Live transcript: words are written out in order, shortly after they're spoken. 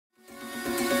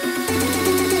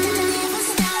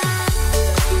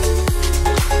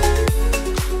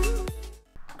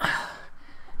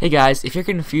Hey guys, if you're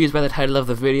confused by the title of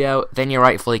the video, then you're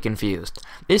rightfully confused.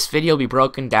 This video will be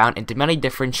broken down into many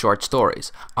different short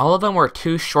stories. All of them were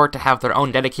too short to have their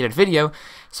own dedicated video,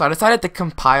 so I decided to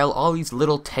compile all these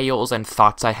little tales and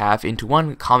thoughts I have into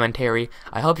one commentary.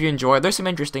 I hope you enjoy. There's some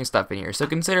interesting stuff in here, so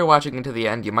consider watching until the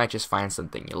end. You might just find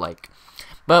something you like.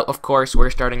 But, of course,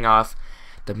 we're starting off,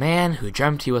 the man who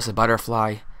dreamt he was a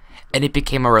butterfly, and it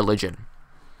became a religion.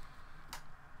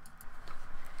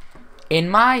 In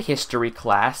my history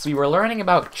class, we were learning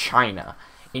about China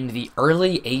in the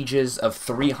early ages of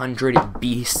 300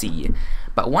 BC.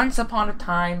 But once upon a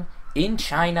time, in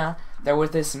China, there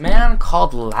was this man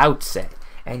called Lao Tse,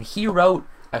 and he wrote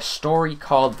a story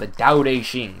called the Tao Te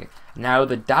Ching. Now,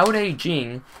 the Tao Te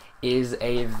Ching is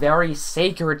a very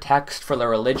sacred text for the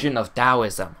religion of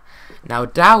Taoism. Now,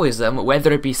 Taoism,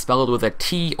 whether it be spelled with a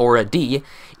T or a D,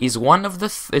 is one of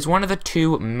the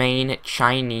two main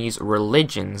Chinese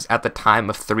religions at the time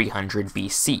of 300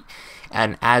 BC.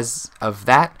 And as of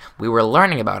that, we were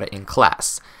learning about it in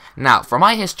class. Now, for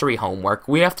my history homework,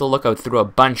 we have to look out through a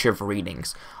bunch of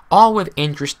readings, all with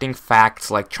interesting facts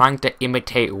like trying to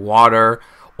imitate water,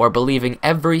 or believing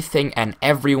everything and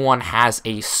everyone has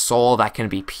a soul that can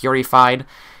be purified.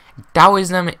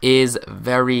 Taoism is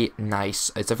very nice.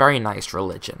 It's a very nice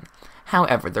religion.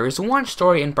 However, there is one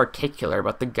story in particular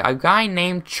about a guy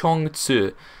named Chong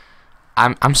Tzu.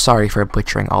 I'm sorry for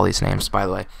butchering all these names, by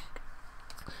the way.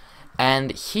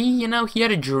 And he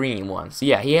had a dream once.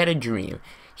 Yeah, he had a dream.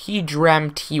 He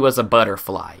dreamt he was a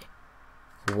butterfly.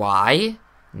 Why?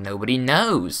 Nobody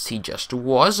knows. He just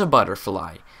was a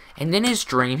butterfly. And in his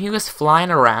dream, he was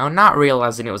flying around, not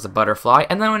realizing it was a butterfly.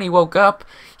 And then when he woke up,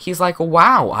 he's like,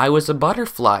 wow, I was a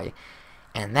butterfly.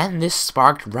 And then this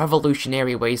sparked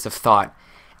revolutionary ways of thought,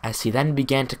 as he then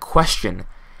began to question,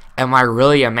 am I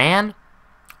really a man?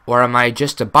 Or am I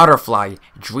just a butterfly,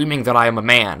 dreaming that I am a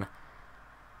man?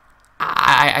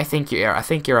 I think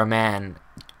you're a man,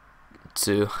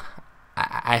 too.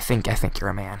 I think you're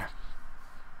a man.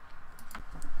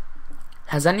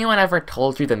 Has anyone ever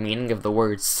told you the meaning of the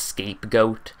word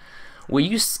scapegoat? We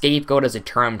use scapegoat as a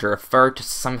term to refer to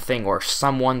something or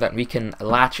someone that we can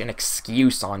latch an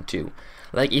excuse onto.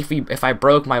 Like if I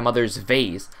broke my mother's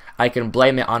vase, I can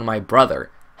blame it on my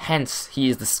brother. Hence, he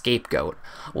is the scapegoat.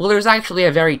 Well, there's actually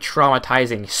a very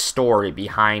traumatizing story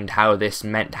behind how this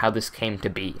came to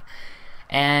be.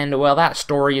 And, well, that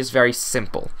story is very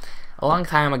simple. A long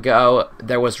time ago,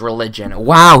 there was religion.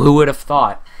 Wow, who would have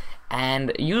thought?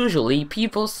 And usually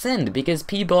people sinned because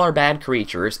people are bad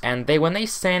creatures, and when they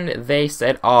sinned, they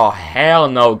said, oh hell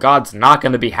no, God's not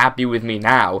going to be happy with me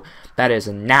now. That is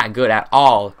not good at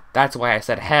all. That's why I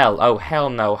said hell. Oh hell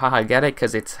no. Haha, get it?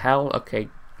 Because it's hell? Okay,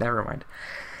 never mind.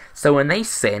 So when they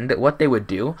sinned, what they would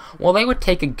do, well, they would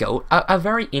take a goat, a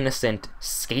very innocent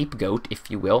scapegoat, if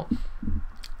you will,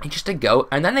 just a goat,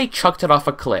 and then they chucked it off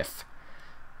a cliff.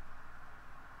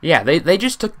 Yeah, they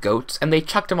just took goats and they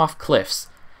chucked them off cliffs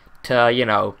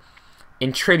to,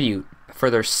 in tribute for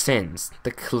their sins,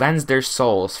 to cleanse their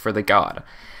souls for the god.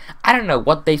 I don't know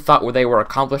what they thought they were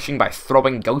accomplishing by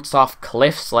throwing goats off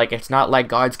cliffs. Like, it's not like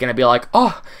God's gonna be like,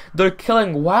 oh, they're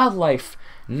killing wildlife,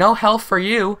 no hell for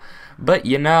you. But,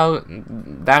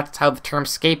 that's how the term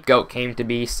scapegoat came to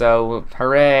be, so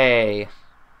hooray.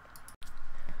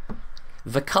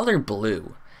 The color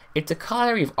blue. It's a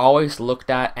color we've always looked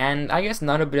at, and I guess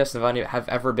none of us have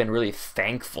ever been really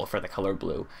thankful for the color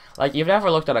blue. Like, you've never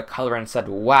looked at a color and said,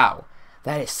 wow,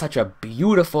 that is such a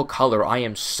beautiful color. I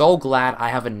am so glad I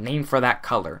have a name for that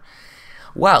color.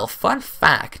 Well, fun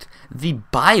fact, the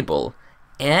Bible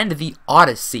and the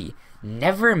Odyssey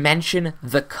never mention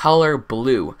the color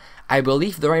blue. I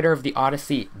believe the writer of the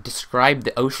Odyssey described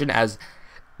the ocean as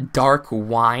dark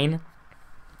wine.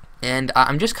 And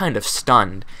I'm just kind of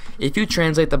stunned. If you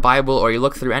translate the Bible or you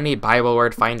look through any Bible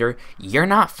word finder, you're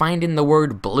not finding the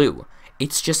word blue.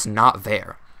 It's just not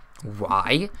there.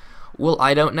 Why? Well,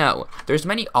 I don't know. There's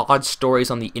many odd stories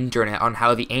on the internet on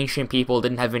how the ancient people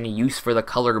didn't have any use for the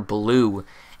color blue,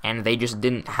 and they just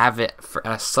didn't have it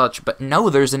as such. But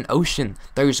no, there's an ocean.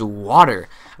 There's water.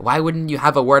 Why wouldn't you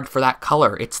have a word for that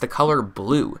color? It's the color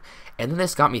blue. And then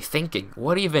this got me thinking,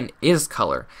 what even is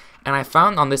color? And I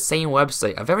found on this same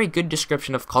website a very good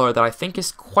description of color that I think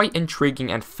is quite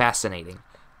intriguing and fascinating.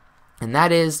 And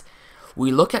that is,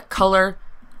 we look at color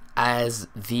as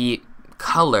the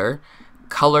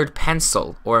colored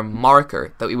pencil or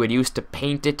marker that we would use to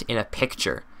paint it in a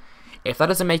picture. If that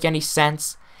doesn't make any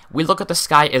sense, we look at the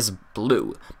sky as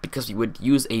blue because we would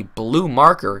use a blue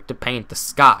marker to paint the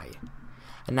sky.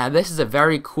 And now this is a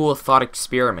very cool thought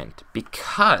experiment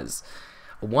because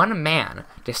one man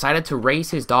decided to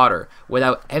raise his daughter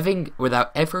without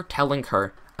ever telling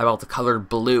her about the color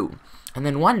blue. And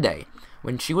then one day,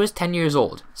 when she was 10 years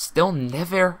old, still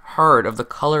never heard of the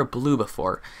color blue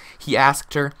before, he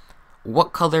asked her,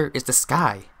 "What color is the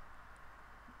sky?"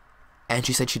 And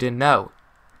she said she didn't know.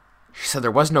 She said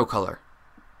there was no color.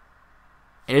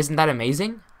 And isn't that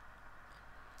amazing?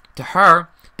 To her,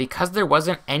 because there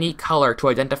wasn't any color to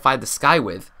identify the sky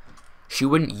with, she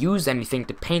wouldn't use anything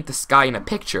to paint the sky in a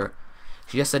picture.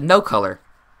 She just said no color.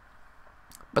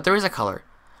 But there is a color,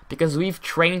 because we've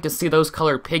trained to see those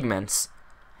colored pigments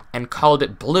and called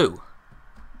it blue.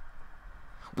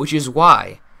 Which is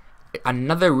why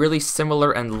another really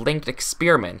similar and linked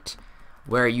experiment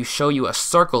where you show you a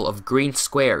circle of green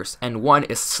squares and one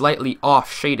is slightly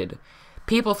off-shaded.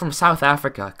 People from South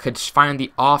Africa could find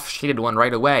the off-shaded one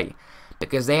right away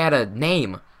because they had a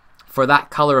name for that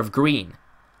color of green.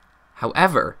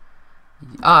 However,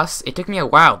 it took me a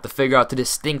while to figure out to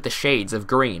distinct the shades of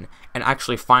green and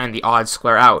actually find the odd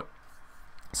square out.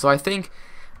 So I think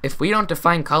if we don't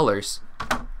define colors,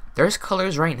 there's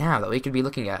colors right now that we could be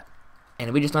looking at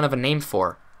and we just don't have a name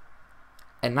for.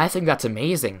 And I think that's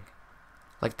amazing.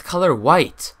 Like the color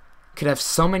white could have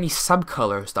so many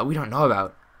subcolors that we don't know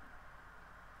about.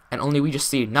 And only we just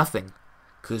see nothing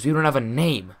because we don't have a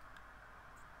name.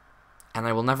 And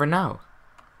I will never know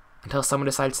until someone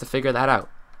decides to figure that out.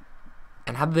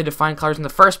 And how did they define colors in the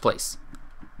first place?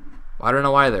 Well, I don't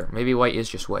know either. Maybe white is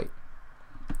just white.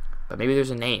 But maybe there's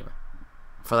a name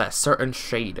for that certain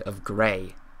shade of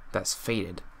gray that's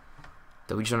faded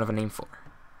that we just don't have a name for.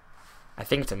 I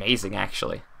think it's amazing,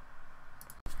 actually.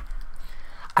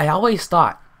 I always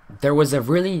thought there was a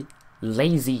really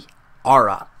lazy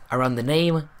aura around the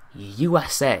name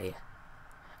USA.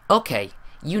 Okay,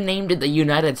 you named it the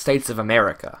United States of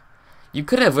America. You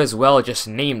could have as well just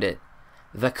named it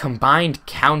the Combined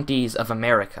Counties of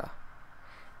America,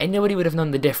 and nobody would have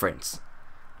known the difference.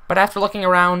 But after looking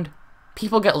around,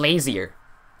 people get lazier.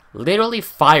 Literally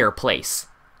fireplace.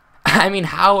 I mean,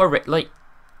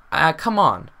 come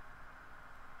on.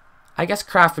 I guess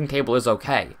crafting table is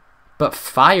okay, but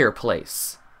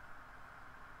fireplace.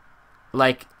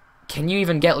 Like, can you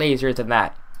even get lazier than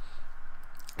that?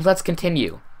 Let's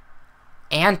continue.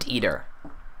 Anteater.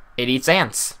 It eats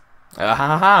ants.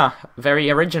 Very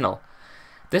original.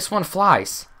 This one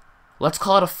flies. Let's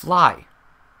call it a fly.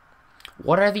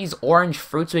 What are these orange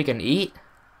fruits we can eat?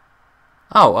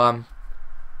 Oh,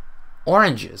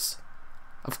 oranges.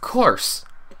 Of course.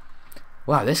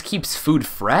 Wow, this keeps food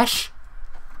fresh?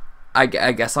 I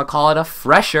guess I'll call it a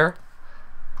fresher.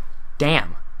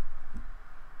 Damn.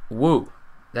 Woo.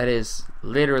 That is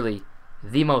literally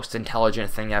the most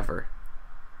intelligent thing ever.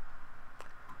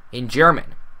 In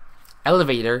German,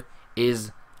 elevator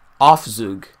is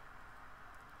Aufzug.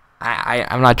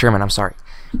 I'm not German, I'm sorry.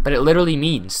 But it literally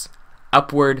means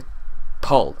upward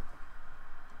pull.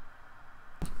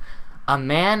 A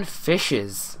man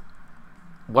fishes.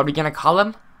 What are we gonna call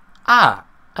him? A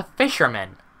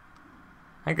fisherman.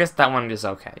 I guess that one is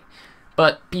okay.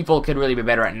 But people could really be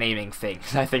better at naming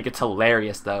things. I think it's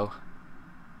hilarious, though.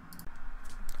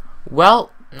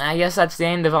 Well, I guess that's the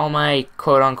end of all my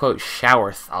quote-unquote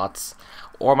shower thoughts,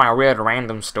 or my weird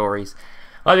random stories.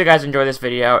 I hope you guys enjoy this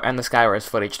video and the Skywars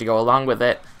footage to go along with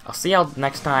it. I'll see y'all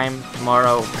next time,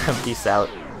 tomorrow. Peace out.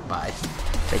 Bye.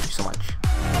 Thank you so much.